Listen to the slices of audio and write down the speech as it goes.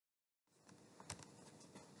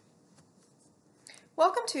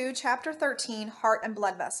Welcome to Chapter 13, Heart and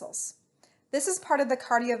Blood Vessels. This is part of the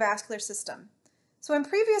cardiovascular system. So in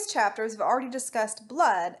previous chapters, we've already discussed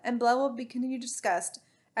blood, and blood will be continued discussed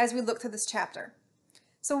as we look through this chapter.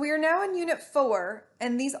 So we are now in Unit 4,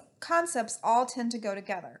 and these concepts all tend to go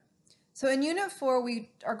together. So in Unit 4, we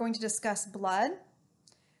are going to discuss blood,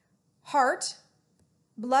 heart,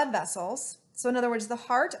 blood vessels. So in other words, the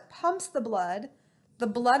heart pumps the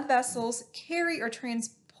blood vessels carry or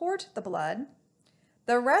transport the blood,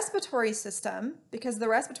 the respiratory system, because the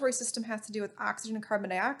respiratory system has to do with oxygen and carbon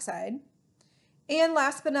dioxide, and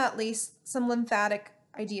last but not least, some lymphatic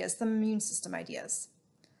ideas, some immune system ideas.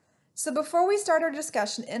 So before we start our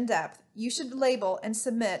discussion in depth, you should label and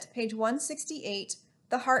submit page 168,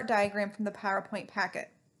 the heart diagram from the PowerPoint packet.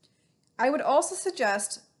 I would also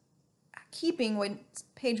suggest keeping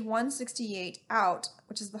page 168 out,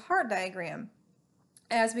 which is the heart diagram,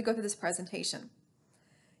 as we go through this presentation.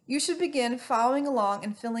 You should begin following along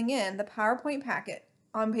and filling in the PowerPoint packet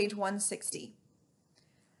on page 160.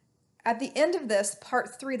 At the end of this,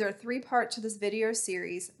 part 3, there are 3 parts to this video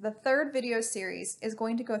series. The third video series is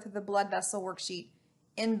going to go through the blood vessel worksheet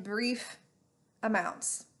in brief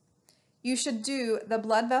amounts. You should do the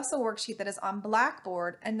blood vessel worksheet that is on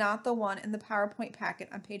Blackboard and not the one in the PowerPoint packet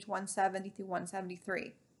on page 170 through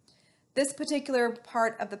 173. This particular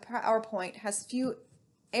part of the PowerPoint has few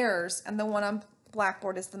errors, and the one on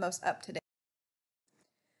Blackboard is the most up-to-date.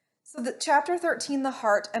 So the chapter 13, the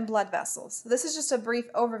heart and blood vessels. So this is just a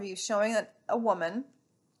brief overview showing a woman,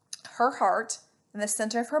 her heart in the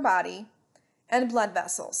center of her body, and blood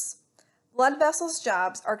vessels. Blood vessels'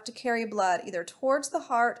 jobs are to carry blood either towards the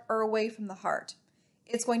heart or away from the heart.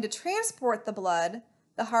 It's going to transport the blood,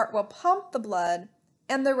 the heart will pump the blood,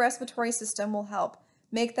 and the respiratory system will help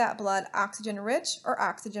make that blood oxygen rich or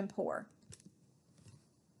oxygen poor.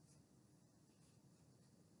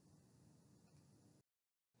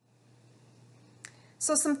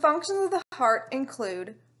 So some functions of the heart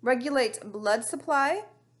include regulates blood supply,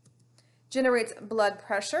 generates blood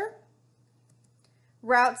pressure,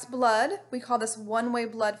 routes blood. We call this one-way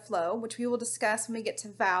blood flow, which we will discuss when we get to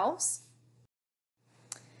valves.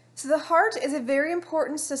 So the heart is a very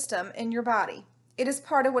important system in your body. It is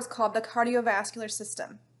part of what's called the cardiovascular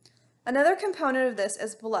system. Another component of this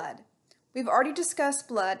is blood. We've already discussed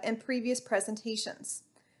blood in previous presentations.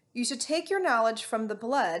 You should take your knowledge from the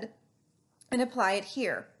blood and apply it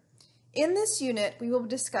here. In this unit, we will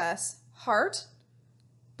discuss heart,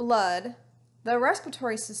 blood, the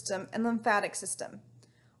respiratory system, and lymphatic system.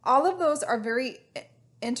 All of those are very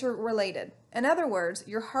interrelated. In other words,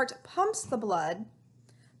 your heart pumps the blood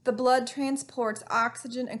transports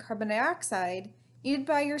oxygen and carbon dioxide needed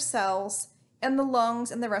by your cells, and the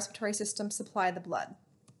lungs and the respiratory system supply the blood.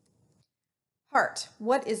 Heart,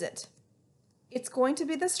 what is it? It's going to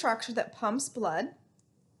be the structure that pumps blood.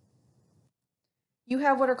 You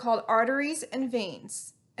have what are called arteries and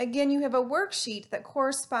veins. Again, you have a worksheet that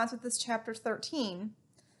corresponds with this chapter 13.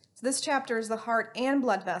 So this chapter is the heart and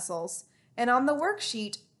blood vessels. And on the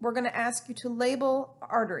worksheet, we're going to ask you to label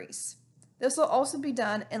arteries. This will also be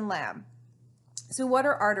done in lab. So what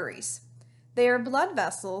are arteries? They are blood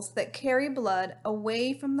vessels that carry blood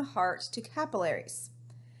away from the heart to capillaries.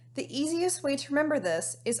 The easiest way to remember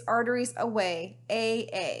this is arteries away,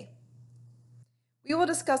 AA. We will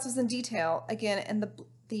discuss this in detail again in the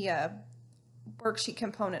worksheet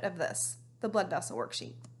component of this, the blood vessel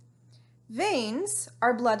worksheet. Veins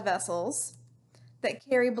are blood vessels that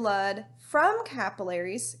carry blood from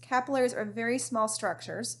capillaries. Capillaries are very small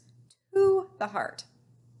structures to the heart.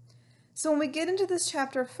 So when we get into this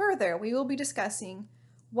chapter further, we will be discussing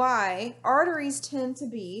why arteries tend to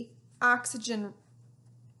be oxygen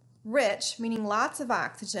rich, meaning lots of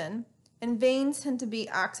oxygen, and veins tend to be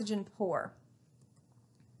oxygen poor.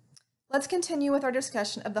 Let's continue with our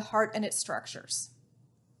discussion of the heart and its structures.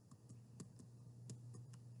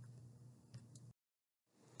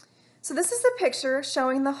 So this is a picture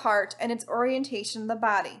showing the heart and its orientation in the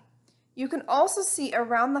body. You can also see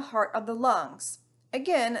around the heart of the lungs.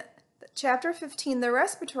 Again, chapter 15, the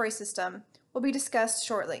respiratory system, will be discussed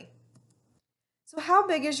shortly. So how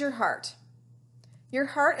big is your heart? Your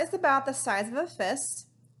heart is about the size of a fist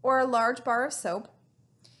or a large bar of soap.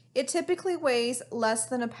 It typically weighs less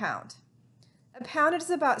than a pound. A pound is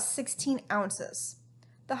about 16 ounces.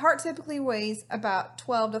 The heart typically weighs about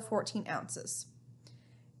 12 to 14 ounces.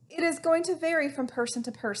 It is going to vary from person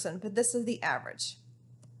to person, but this is the average.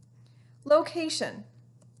 Location.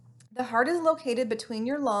 The heart is located between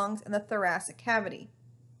your lungs and the thoracic cavity.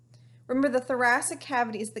 Remember, the thoracic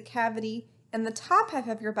cavity is the cavity in the top half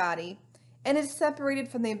of your body, and is separated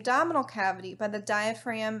from the abdominal cavity by the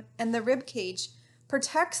diaphragm, and the rib cage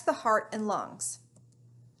protects the heart and lungs.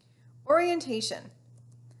 Orientation.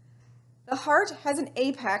 The heart has an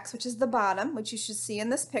apex, which is the bottom, which you should see in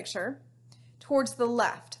this picture, towards the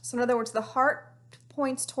left. So in other words, the heart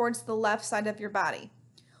points towards the left side of your body.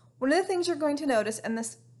 One of the things you're going to notice in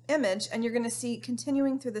this image, and you're going to see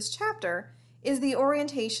continuing through this chapter, is the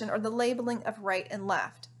orientation or the labeling of right and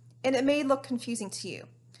left. And it may look confusing to you.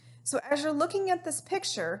 So as you're looking at this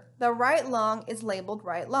picture, the right lung is labeled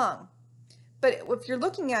right lung. But if you're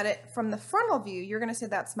looking at it from the frontal view, you're going to say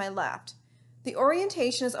that's my left. The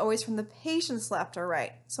orientation is always from the patient's left or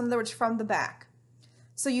right. So in other words, from the back.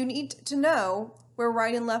 So you need to know where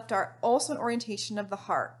right and left are, also an orientation of the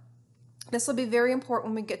heart. This will be very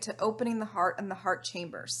important when we get to opening the heart and the heart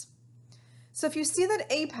chambers. So if you see that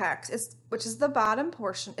apex, which is the bottom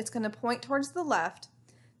portion, it's going to point towards the left.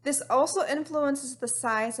 This also influences the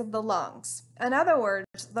size of the lungs. In other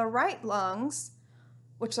words, the right lungs,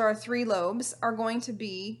 which are 3 lobes, are going to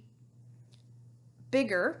be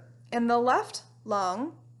bigger, and the left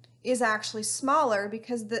lung is actually smaller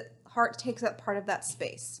because the heart takes up part of that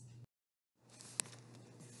space.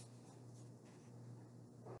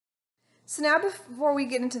 So now before we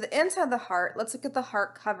get into the inside of the heart, let's look at the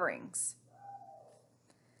heart coverings.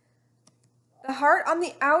 The heart on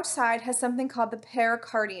the outside has something called the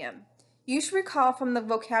pericardium. You should recall from the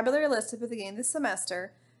vocabulary list at the beginning of the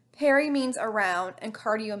semester, peri means around and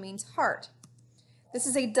cardio means heart. This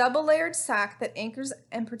is a double-layered sac that anchors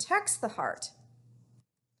and protects the heart.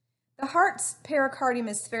 The heart's pericardium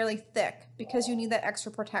is fairly thick because you need that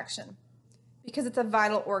extra protection, because it's a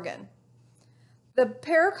vital organ. The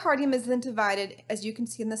pericardium is then divided, as you can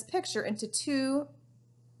see in this picture, into 2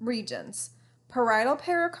 regions, parietal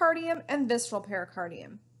pericardium and visceral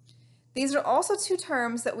pericardium. These are also 2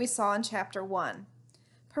 terms that we saw in chapter 1.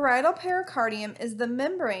 Parietal pericardium is the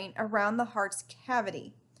membrane around the heart's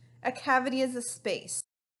cavity. A cavity is a space.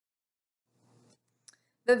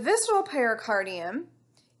 The visceral pericardium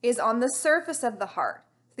is on the surface of the heart.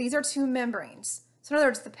 These are 2 membranes. So in other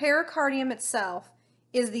words, the pericardium itself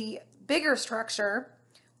is the bigger structure,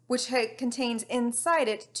 which contains inside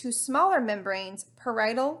it 2 smaller membranes,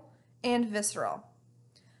 parietal and visceral.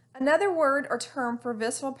 Another word or term for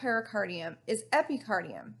visceral pericardium is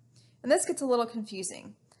epicardium, and this gets a little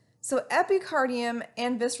confusing. So epicardium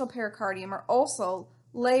and visceral pericardium are also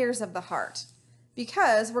layers of the heart,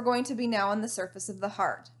 because we're going to be now on the surface of the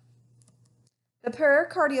heart. The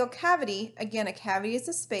pericardial cavity, again a cavity is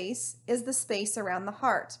the space around the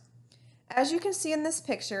heart. As you can see in this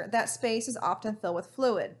picture, that space is often filled with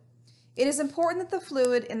fluid. It is important that the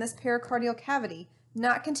fluid in this pericardial cavity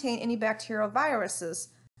not contain any bacterial viruses,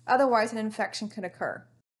 otherwise an infection could occur.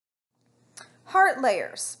 Heart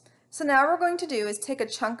layers. So now what we're going to do is take a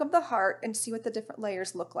chunk of the heart and see what the different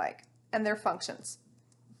layers look like and their functions.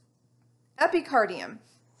 Epicardium.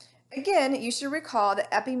 Again, you should recall that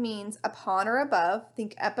epi means upon or above,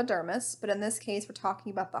 think epidermis, but in this case we're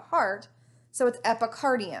talking about the heart, so it's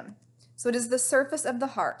epicardium. So it is the surface of the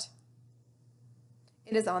heart.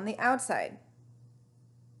 It is on the outside.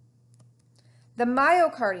 The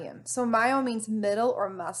myocardium. So myo means middle or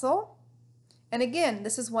muscle. And again,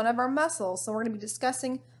 this is one of our muscles, so we're going to be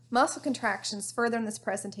discussing muscle contractions further in this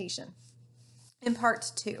presentation in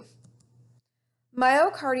part 2.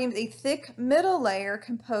 Myocardium is a thick middle layer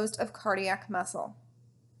composed of cardiac muscle.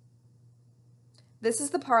 This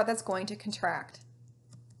is the part that's going to contract.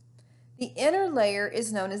 The inner layer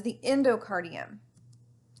is known as the endocardium.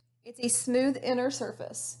 It's a smooth inner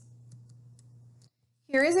surface.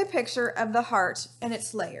 Here is a picture of the heart and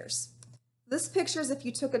its layers. This picture is if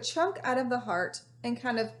you took a chunk out of the heart and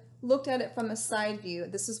kind of looked at it from a side view,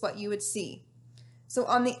 this is what you would see. So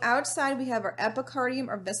on the outside we have our epicardium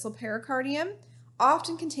or visceral pericardium,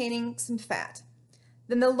 often containing some fat.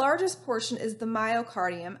 Then the largest portion is the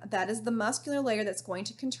myocardium. That is the muscular layer that's going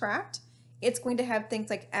to contract. It's going to have things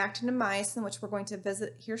like actin and myosin, which we're going to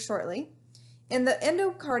visit here shortly. And the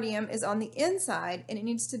endocardium is on the inside, and it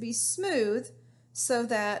needs to be smooth so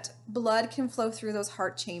that blood can flow through those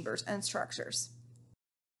heart chambers and structures.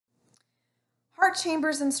 Heart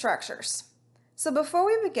chambers and structures. So before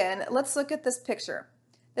we begin, let's look at this picture.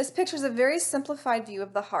 This picture is a very simplified view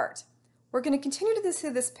of the heart. We're going to continue to see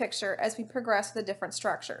this picture as we progress with the different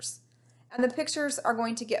structures. And the pictures are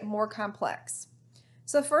going to get more complex.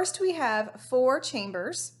 So first we have 4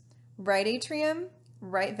 chambers: right atrium,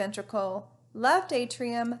 right ventricle, left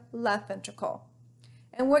atrium, left ventricle.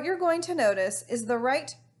 And what you're going to notice is the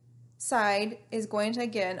right side is going to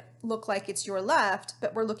again look like it's your left,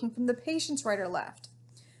 but we're looking from the patient's right or left.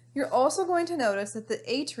 You're also going to notice that the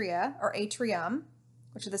atria or atrium,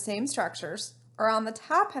 which are the same structures, are on the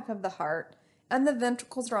top half of the heart, and the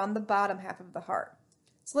ventricles are on the bottom half of the heart.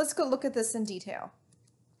 So let's go look at this in detail.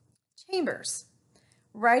 chambers.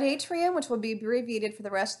 Right atrium, which will be abbreviated for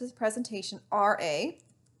the rest of this presentation, RA.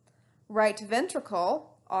 Right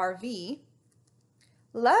ventricle, RV.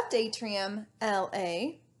 Left atrium,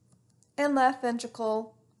 LA. And left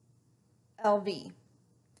ventricle, LV.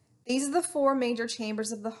 These are the four major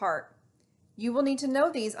chambers of the heart. You will need to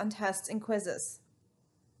know these on tests and quizzes.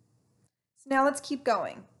 So now let's keep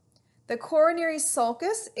going. The coronary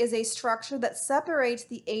sulcus is a structure that separates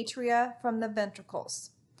the atria from the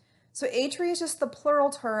ventricles. So atria is just the plural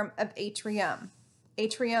term of atrium.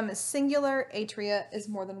 Atrium is singular, atria is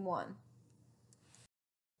more than one.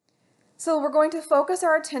 So we're going to focus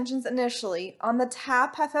our attentions initially on the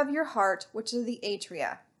top half of your heart, which is the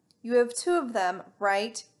atria. You have two of them,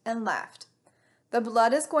 right and left. The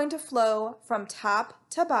blood is going to flow from top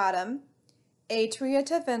to bottom, atria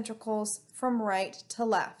to ventricles, from right to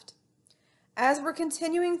left. As we're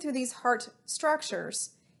continuing through these heart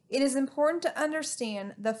structures, it is important to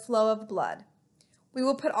understand the flow of blood. We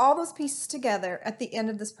will put all those pieces together at the end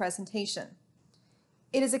of this presentation.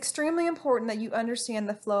 It is extremely important that you understand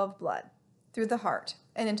the flow of blood through the heart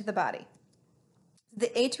and into the body. The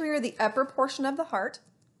atria are the upper portion of the heart.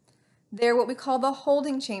 They're what we call the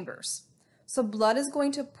holding chambers. So blood is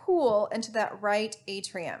going to pool into that right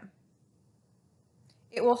atrium.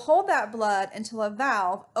 It will hold that blood until a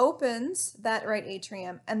valve opens that right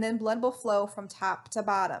atrium, and then blood will flow from top to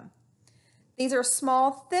bottom. These are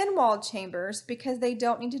small, thin-walled chambers because they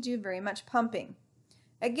don't need to do very much pumping.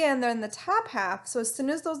 Again, they're in the top half, so as soon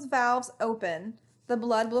as those valves open, the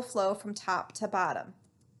blood will flow from top to bottom.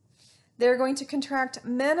 They're going to contract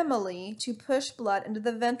minimally to push blood into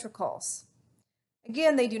the ventricles.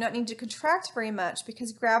 Again, they do not need to contract very much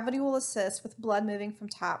because gravity will assist with blood moving from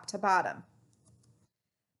top to bottom.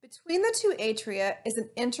 Between the two atria is an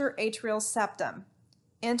interatrial septum.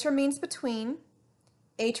 Inter means between,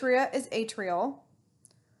 atria is atrial,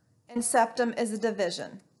 and septum is a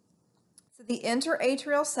division. So the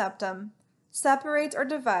interatrial septum separates or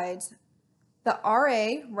divides the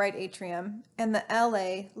RA, right atrium, and the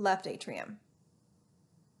LA, left atrium.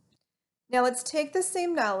 Now let's take the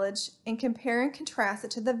same knowledge and compare and contrast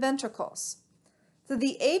it to the ventricles. So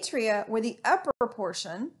the atria were the upper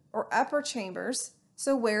portion, or upper chambers.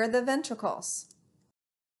 So where are the ventricles?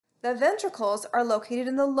 The ventricles are located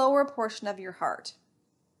in the lower portion of your heart.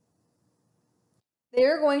 They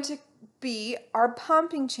are going to be our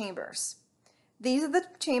pumping chambers. These are the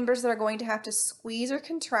chambers that are going to have to squeeze or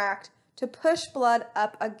contract to push blood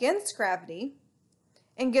up against gravity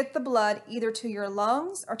and get the blood either to your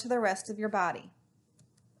lungs or to the rest of your body.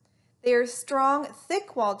 They are strong,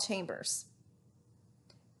 thick-walled chambers.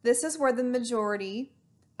 This is where the majority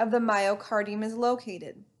of the myocardium is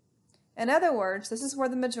located. In other words, this is where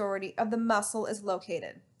the majority of the muscle is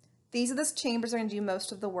located. These are the chambers that are going to do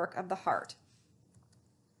most of the work of the heart.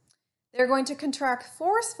 They're going to contract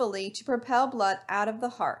forcefully to propel blood out of the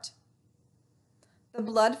heart. The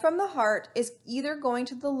blood from the heart is either going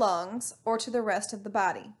to the lungs or to the rest of the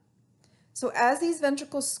body. So as these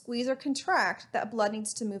ventricles squeeze or contract, that blood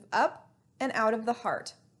needs to move up and out of the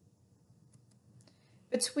heart.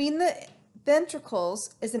 Between the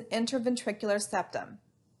ventricles is an interventricular septum.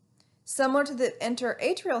 Similar to the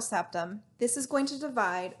interatrial septum, this is going to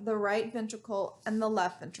divide the right ventricle and the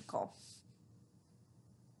left ventricle.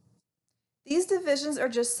 These divisions are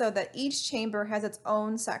just so that each chamber has its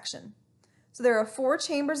own section. So there are 4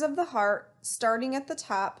 chambers of the heart, starting at the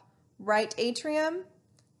top, right atrium,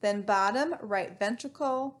 then bottom, right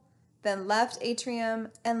ventricle, then left atrium,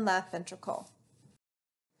 and left ventricle.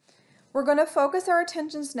 We're going to focus our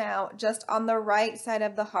attentions now just on the right side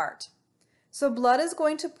of the heart. So blood is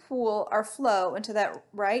going to pool or flow into that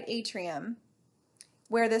right atrium.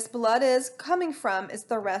 Where this blood is coming from is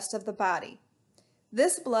the rest of the body.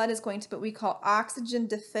 This blood is going to be what we call oxygen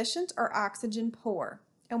deficient or oxygen poor,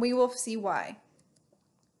 and we will see why.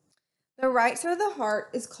 The right side of the heart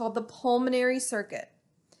is called the pulmonary circuit.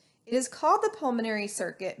 It is called the pulmonary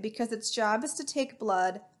circuit because its job is to take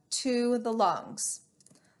blood to the lungs.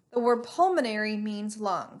 The word pulmonary means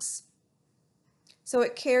lungs. So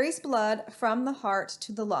it carries blood from the heart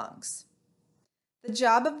to the lungs. The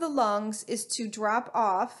job of the lungs is to drop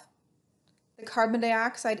off the carbon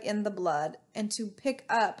dioxide in the blood and to pick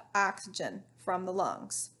up oxygen from the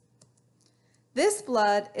lungs. This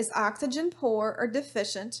blood is oxygen poor or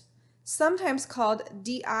deficient, sometimes called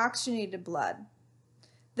deoxygenated blood.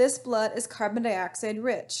 This blood is carbon dioxide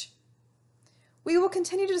rich. We will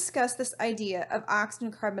continue to discuss this idea of oxygen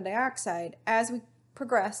and carbon dioxide as we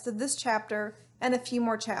progress through this chapter and a few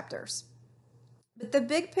more chapters. But the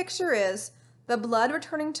big picture is the blood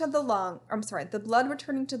returning to the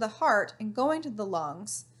heart and going to the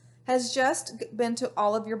lungs has just been to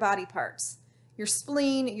all of your body parts, your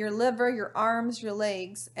spleen, your liver, your arms, your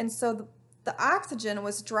legs, and so the oxygen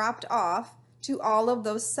was dropped off to all of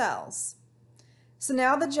those cells. So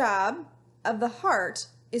now the job of the heart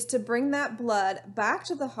is to bring that blood back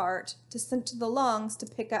to the heart to send to the lungs to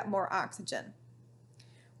pick up more oxygen.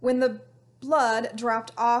 When the blood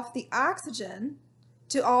dropped off the oxygen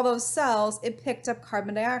to all those cells, it picked up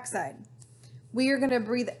carbon dioxide. We are going to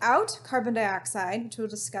breathe out carbon dioxide, which we'll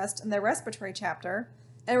discuss in the respiratory chapter,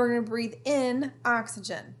 and we're going to breathe in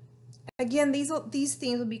oxygen. Again, these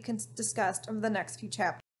themes will be discussed over the next few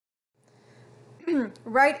chapters.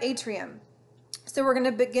 Right atrium. So we're going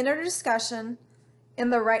to begin our discussion in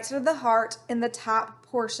the right side of the heart in the top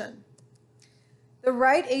portion. The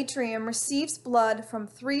right atrium receives blood from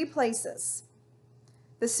three places: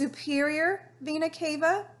 the superior vena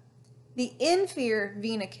cava, the inferior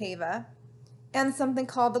vena cava, and something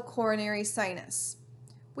called the coronary sinus.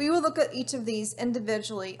 We will look at each of these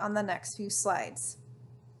individually on the next few slides.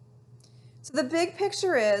 So the big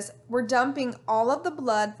picture is we're dumping all of the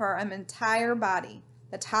blood for our entire body,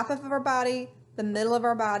 the top half of our body, the middle of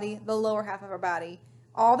our body, the lower half of our body.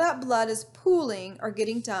 All that blood is pooling or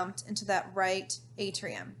getting dumped into that right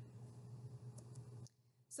atrium.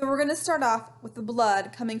 So we're going to start off with the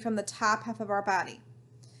blood coming from the top half of our body.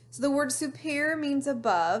 So the word superior means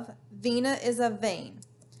above, vena is a vein.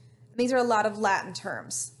 These are a lot of Latin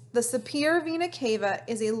terms. The superior vena cava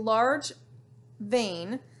is a large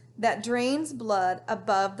vein that drains blood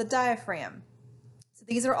above the diaphragm. So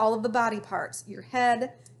these are all of the body parts: your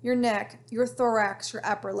head, your neck, your thorax, your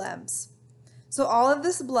upper limbs. So all of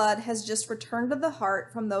this blood has just returned to the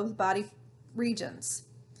heart from those body regions.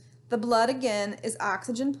 The blood, again, is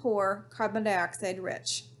oxygen poor, carbon dioxide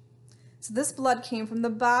rich. So this blood came from the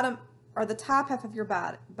bottom or the top half of your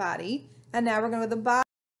body, and now we're going to the bottom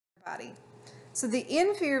of your body. So the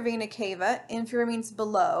inferior vena cava, inferior means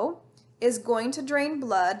below, is going to drain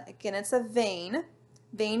blood. Again, it's a vein.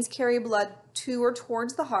 Veins carry blood to or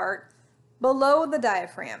towards the heart below the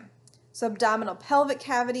diaphragm. So abdominal pelvic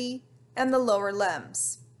cavity and the lower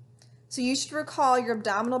limbs. So you should recall your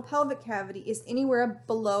abdominal pelvic cavity is anywhere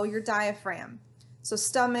below your diaphragm. So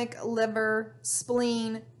stomach, liver,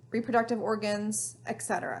 spleen, reproductive organs,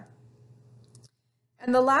 etc.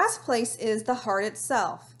 And the last place is the heart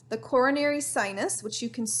itself. The coronary sinus, which you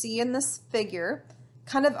can see in this figure,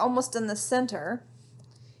 kind of almost in the center,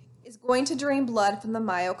 is going to drain blood from the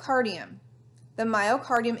myocardium. The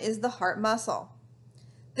myocardium is the heart muscle.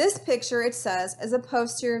 This picture, it says, is a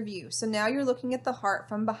posterior view, so now you're looking at the heart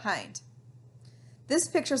from behind. This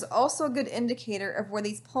picture is also a good indicator of where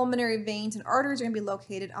these pulmonary veins and arteries are going to be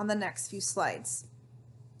located on the next few slides.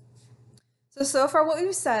 So far what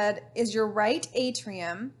we've said is your right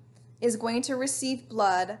atrium is going to receive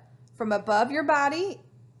blood from above your body,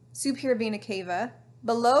 superior vena cava,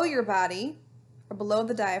 below your body, or below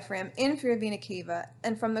the diaphragm, inferior vena cava,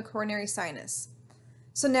 and from the coronary sinus.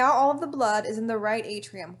 So now all of the blood is in the right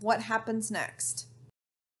atrium. What happens next?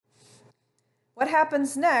 What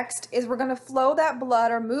happens next is we're going to flow that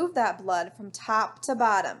blood or move that blood from top to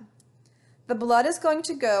bottom. The blood is going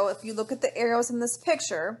to go, if you look at the arrows in this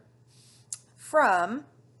picture, from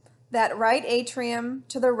that right atrium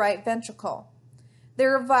to the right ventricle.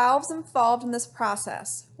 There are valves involved in this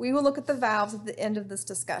process. We will look at the valves at the end of this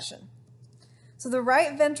discussion. So the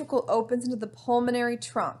right ventricle opens into the pulmonary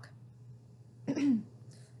trunk.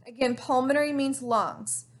 Again, pulmonary means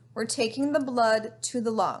lungs. We're taking the blood to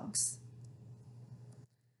the lungs.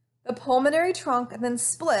 The pulmonary trunk then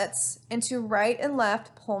splits into right and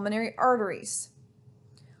left pulmonary arteries.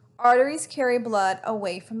 Arteries carry blood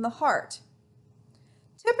away from the heart.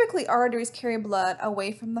 Typically, arteries carry blood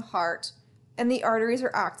away from the heart, and the arteries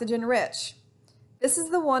are oxygen rich. This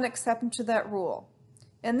is the one exception to that rule.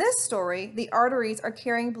 In this story, the arteries are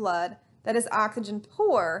carrying blood that is oxygen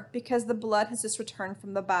poor because the blood has just returned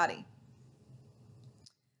from the body.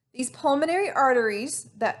 These pulmonary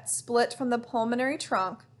arteries that split from the pulmonary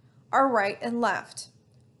trunk are right and left.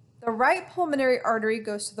 The right pulmonary artery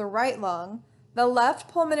goes to the right lung. The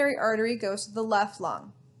left pulmonary artery goes to the left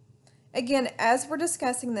lung. Again, as we're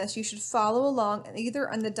discussing this, you should follow along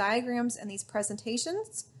either on the diagrams in these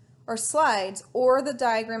presentations or slides, or the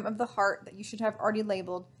diagram of the heart that you should have already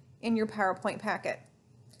labeled in your PowerPoint packet.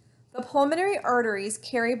 The pulmonary arteries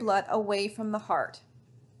carry blood away from the heart.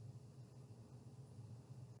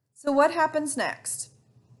 So what happens next?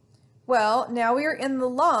 Well, now we are in the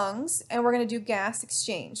lungs and we're going to do gas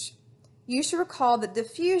exchange. You should recall that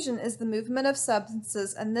diffusion is the movement of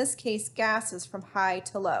substances, in this case gases, from high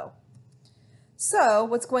to low. So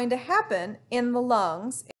what's going to happen in the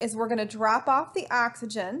lungs is we're going to drop off the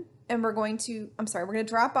oxygen and we're going to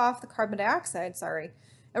drop off the carbon dioxide, and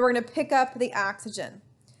we're going to pick up the oxygen.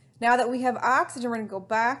 Now that we have oxygen, we're going to go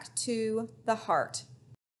back to the heart.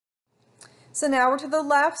 So now we're to the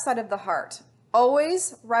left side of the heart.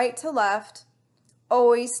 Always right to left,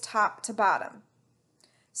 always top to bottom.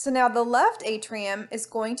 So now the left atrium is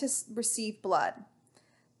going to receive blood.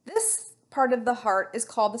 This part of the heart is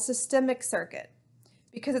called the systemic circuit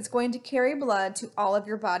because it's going to carry blood to all of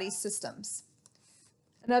your body's systems.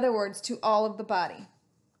 In other words, to all of the body.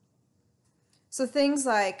 So things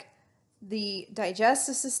like the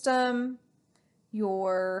digestive system,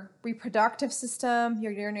 your reproductive system,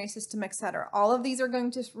 your urinary system, etc. All of these are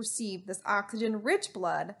going to receive this oxygen-rich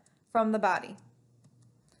blood from the body.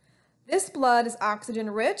 This blood is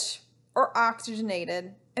oxygen-rich or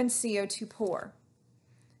oxygenated and CO2 poor.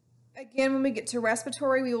 Again, when we get to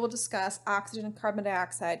respiratory, we will discuss oxygen and carbon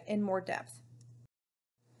dioxide in more depth.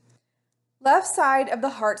 Left side of the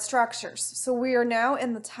heart structures. So we are now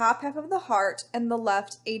in the top half of the heart and the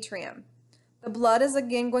left atrium. The blood is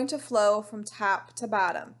again going to flow from top to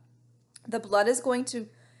bottom. The blood is going to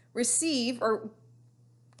receive or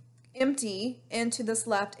empty into this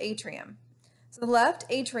left atrium. So the left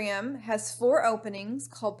atrium has 4 openings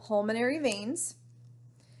called pulmonary veins.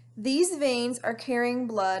 These veins are carrying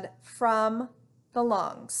blood from the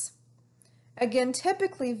lungs. Again,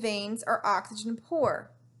 typically veins are oxygen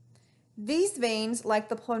poor. These veins, like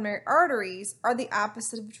the pulmonary arteries, are the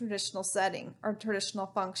opposite of traditional setting or traditional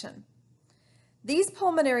function. These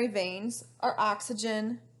pulmonary veins are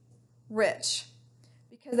oxygen rich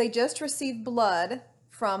because they just receive blood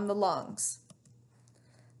from the lungs.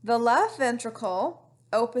 The left ventricle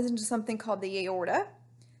opens into something called the aorta.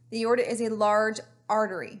 The aorta is a large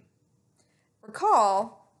artery.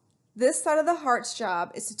 Recall, this side of the heart's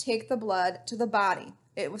job is to take the blood to the body.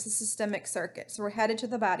 It was a systemic circuit, so we're headed to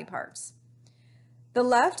the body parts. The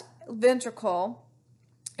left ventricle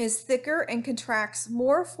is thicker and contracts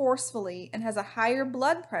more forcefully and has a higher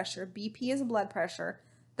blood pressure, BP is blood pressure,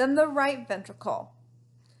 than the right ventricle.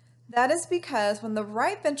 That is because when the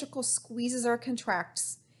right ventricle squeezes or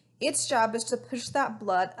contracts, its job is to push that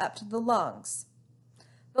blood up to the lungs.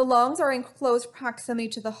 The lungs are in close proximity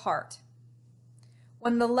to the heart.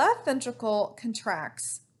 When the left ventricle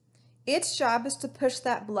contracts, its job is to push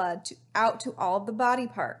that blood out to all of the body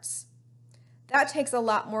parts. That takes a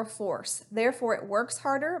lot more force. Therefore, it works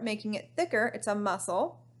harder, making it thicker. It's a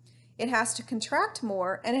muscle. It has to contract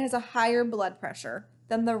more, and it has a higher blood pressure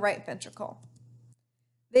than the right ventricle.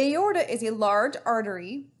 The aorta is a large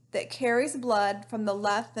artery that carries blood from the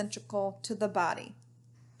left ventricle to the body.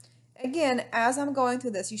 Again, as I'm going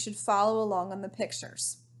through this, you should follow along on the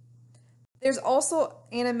pictures. There's also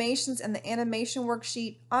animations in the animation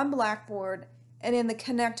worksheet on Blackboard and in the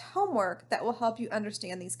Connect homework that will help you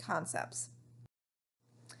understand these concepts.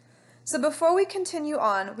 So before we continue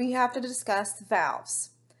on, we have to discuss valves.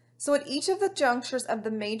 So at each of the junctures of the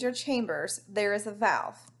major chambers, there is a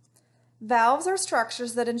valve. Valves are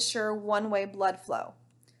structures that ensure one-way blood flow.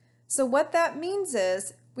 So what that means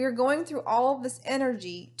is we're going through all of this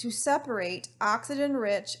energy to separate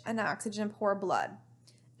oxygen-rich and oxygen-poor blood.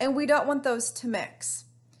 And we don't want those to mix.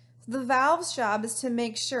 The valve's job is to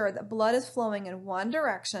make sure that blood is flowing in one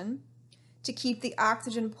direction to keep the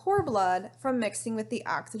oxygen-poor blood from mixing with the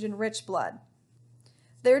oxygen-rich blood.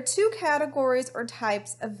 There are 2 categories or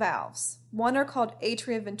types of valves. One are called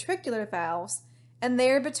atrioventricular valves, and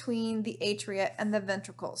they're between the atria and the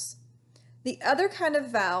ventricles. The other kind of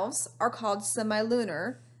valves are called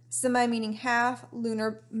semilunar, semi meaning half,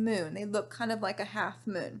 lunar moon. They look kind of like a half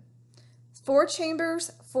moon. 4 chambers,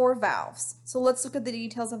 4 valves. So let's look at the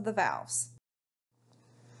details of the valves.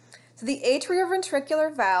 So the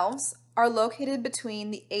atrioventricular valves are located between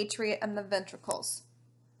the atria and the ventricles.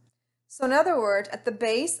 So in other words, at the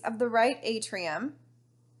base of the right atrium,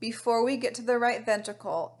 before we get to the right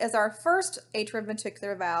ventricle, is our first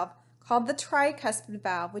atrioventricular valve called the tricuspid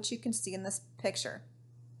valve, which you can see in this picture.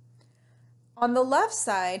 On the left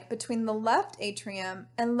side, between the left atrium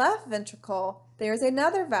and left ventricle, there's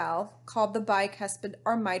another valve called the bicuspid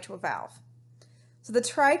or mitral valve. So the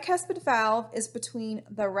tricuspid valve is between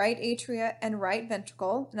the right atria and right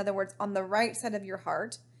ventricle, in other words, on the right side of your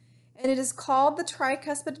heart, and it is called the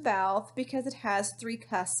tricuspid valve because it has 3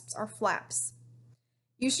 cusps or flaps.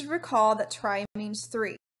 You should recall that tri means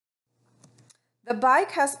 3. The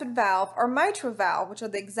bicuspid valve or mitral valve, which are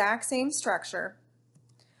the exact same structure,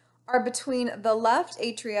 are between the left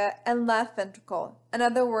atria and left ventricle, in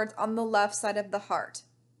other words, on the left side of the heart.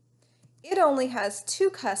 It only has 2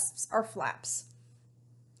 cusps or flaps.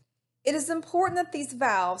 It is important that these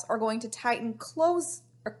valves are going to tighten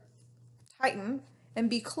and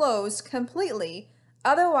be closed completely.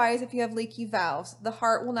 Otherwise, if you have leaky valves, the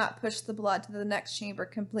heart will not push the blood to the next chamber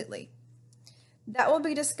completely. That will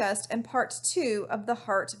be discussed in part 2 of the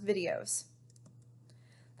heart videos.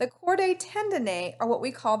 The chordae tendineae are what we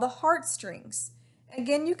call the heartstrings.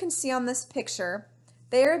 Again, you can see on this picture,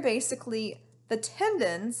 they are basically the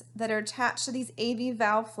tendons that are attached to these AV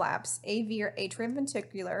valve flaps, AV or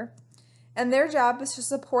atrioventricular, and their job is to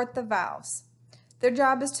support the valves. Their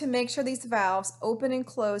job is to make sure these valves open and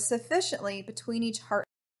close sufficiently between each heart.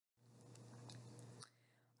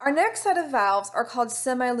 Our next set of valves are called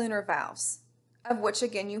semilunar valves, of which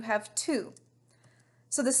again you have 2.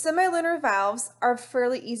 So the semilunar valves are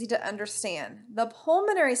fairly easy to understand. The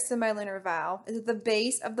pulmonary semilunar valve is at the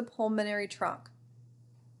base of the pulmonary trunk.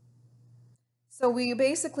 So we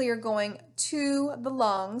basically are going to the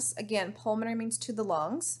lungs. Again, pulmonary means to the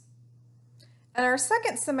lungs. And our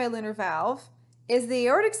second semilunar valve is the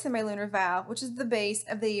aortic semilunar valve, which is the base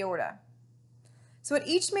of the aorta. So at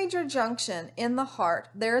each major junction in the heart,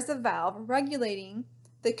 there is a valve regulating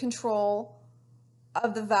the control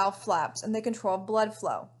of the valve flaps and the control of blood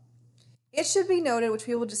flow. It should be noted, which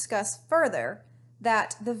we will discuss further,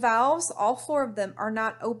 that the valves, all 4 of them, are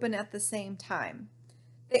not open at the same time.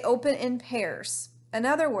 They open in pairs. In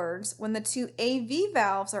other words, when the 2 AV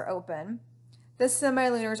valves are open, the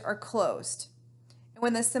semilunars are closed. And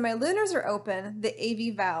when the semilunars are open, the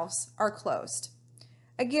AV valves are closed.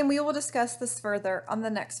 Again, we will discuss this further on the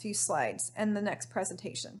next few slides and the next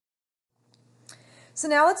presentation. So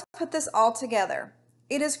now let's put this all together.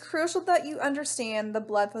 It is crucial that you understand the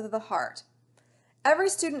blood flow of the heart. Every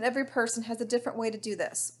student, every person has a different way to do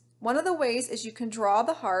this. One of the ways is you can draw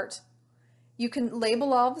the heart, you can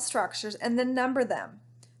label all the structures, and then number them.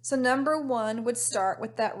 So number 1 would start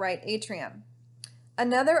with that right atrium.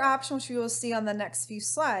 Another option, which we will see on the next few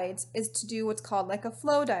slides, is to do what's called like a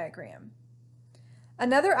flow diagram.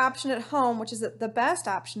 Another option at home, which is the best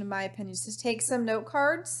option in my opinion, is to take some note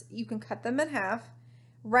cards. You can cut them in half,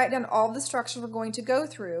 write down all the structures we're going to go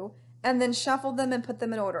through, and then shuffle them and put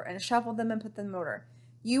them in order, and shuffle them and put them in order.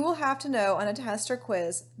 You will have to know on a test or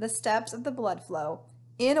quiz the steps of the blood flow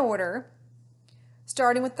in order,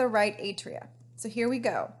 starting with the right atria. So here we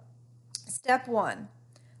go. Step 1.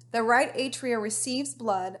 The right atria receives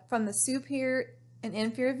blood from the superior and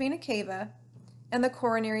inferior vena cava and the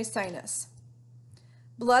coronary sinus.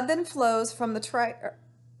 Blood then flows from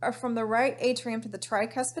the right atrium to the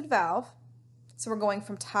tricuspid valve. So we're going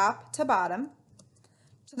from top to bottom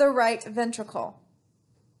to the right ventricle.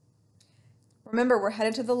 Remember, we're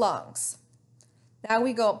headed to the lungs. Now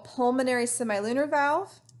we go pulmonary semilunar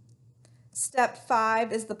valve. Step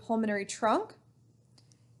 5 is the pulmonary trunk.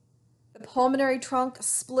 The pulmonary trunk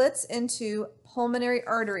splits into pulmonary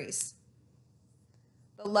arteries.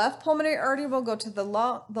 The left pulmonary artery will go to the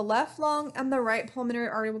left lung, and the right pulmonary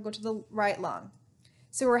artery will go to the right lung.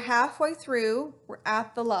 So we're halfway through, we're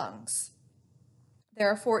at the lungs. There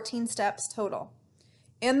are 14 steps total.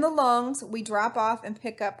 In the lungs, we drop off and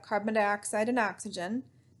pick up carbon dioxide and oxygen.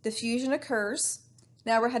 Diffusion occurs.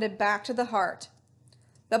 Now we're headed back to the heart.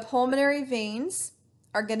 The pulmonary veins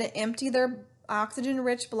are going to empty their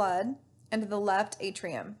oxygen-rich blood into the left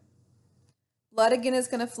atrium. Blood again is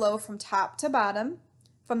going to flow from top to bottom,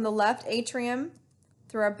 from the left atrium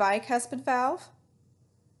through our bicuspid valve,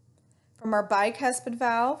 from our bicuspid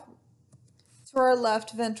valve to our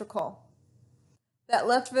left ventricle. That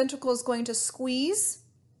left ventricle is going to squeeze.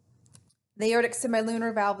 The aortic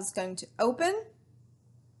semilunar valve is going to open.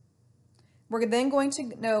 We're then going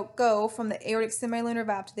to go from the aortic semilunar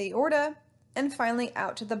valve to the aorta and finally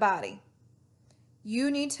out to the body.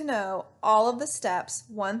 You need to know all of the steps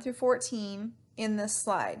 1 through 14 in this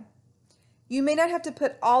slide. You may not have to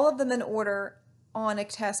put all of them in order on a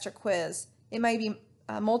test or quiz. It may be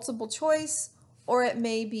multiple choice or it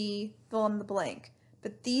may be fill in the blank.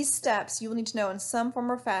 But these steps you will need to know in some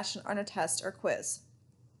form or fashion on a test or quiz.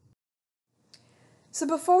 So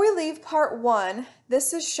before we leave part 1,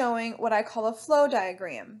 this is showing what I call a flow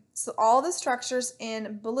diagram. So all the structures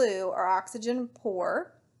in blue are oxygen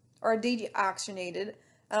poor or deoxygenated,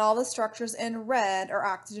 and all the structures in red are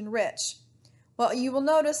oxygen rich. What you will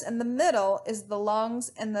notice in the middle is the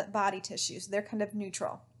lungs and the body tissues. They're kind of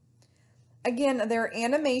neutral. Again, there are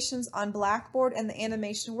animations on Blackboard and the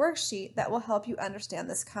animation worksheet that will help you understand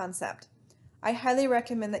this concept. I highly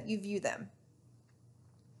recommend that you view them.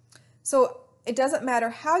 So it doesn't matter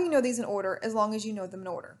how you know these in order as long as you know them in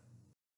order.